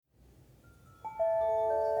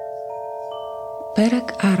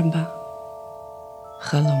פרק 4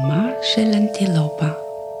 חלומה של אנטילופה.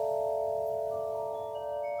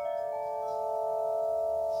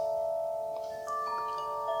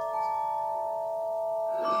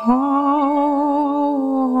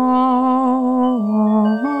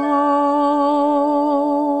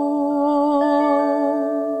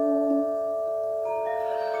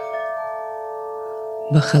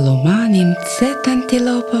 בחלומה נמצאת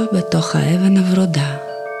אנטילופה בתוך האבן הוורודה.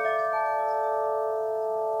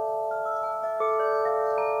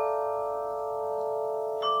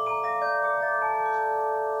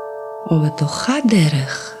 ובתוכה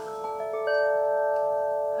דרך,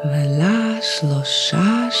 ולה 3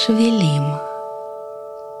 שבילים.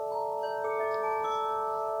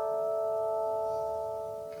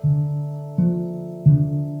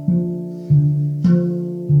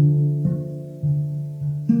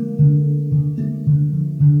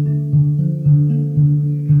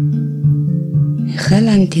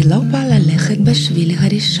 החלה אנטילופה ללכת בשביל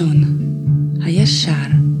הראשון, הישר,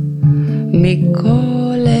 מכל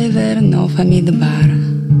עבר נוף המדבר.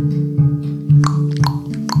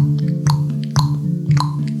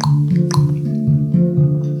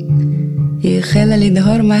 היא החלה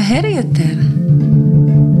לדהור מהר יותר,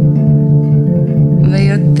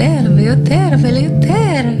 ויותר ויותר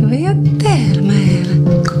ויותר ויותר מהר.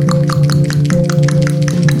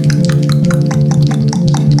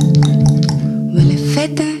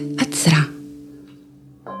 ולפתע עצרה.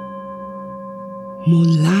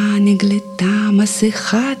 מולה נגלתה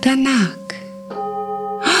מסכת ענק.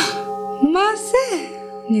 מה זה?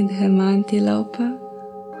 נדהמה אנטילופה.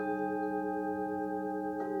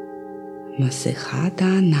 מסכת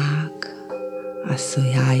הענק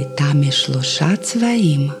עשויה הייתה מ3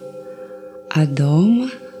 צבעים, אדום,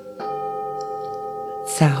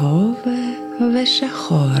 צהוב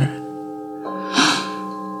ושחור.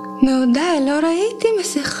 מעודי, לא ראיתי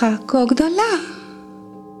מסכה כה גדולה.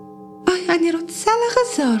 אוי, אני רוצה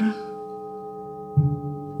לחזור.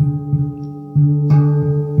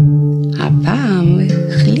 הפעם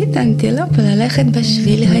החליטה אנטילופה ללכת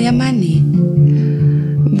בשביל הימני.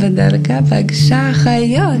 בדרכה פגשה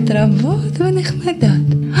חיות רבות ונחמדות.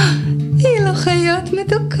 אילו חיות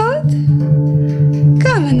מתוקות.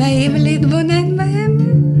 כמה נעים להתבונן בהם.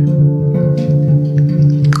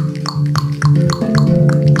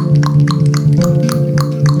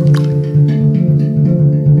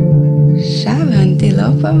 שבה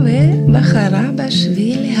אנטילופה ובחרה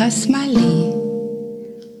בשביל השמאלי.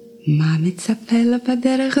 מה מצפה לה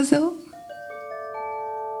בדרך זו?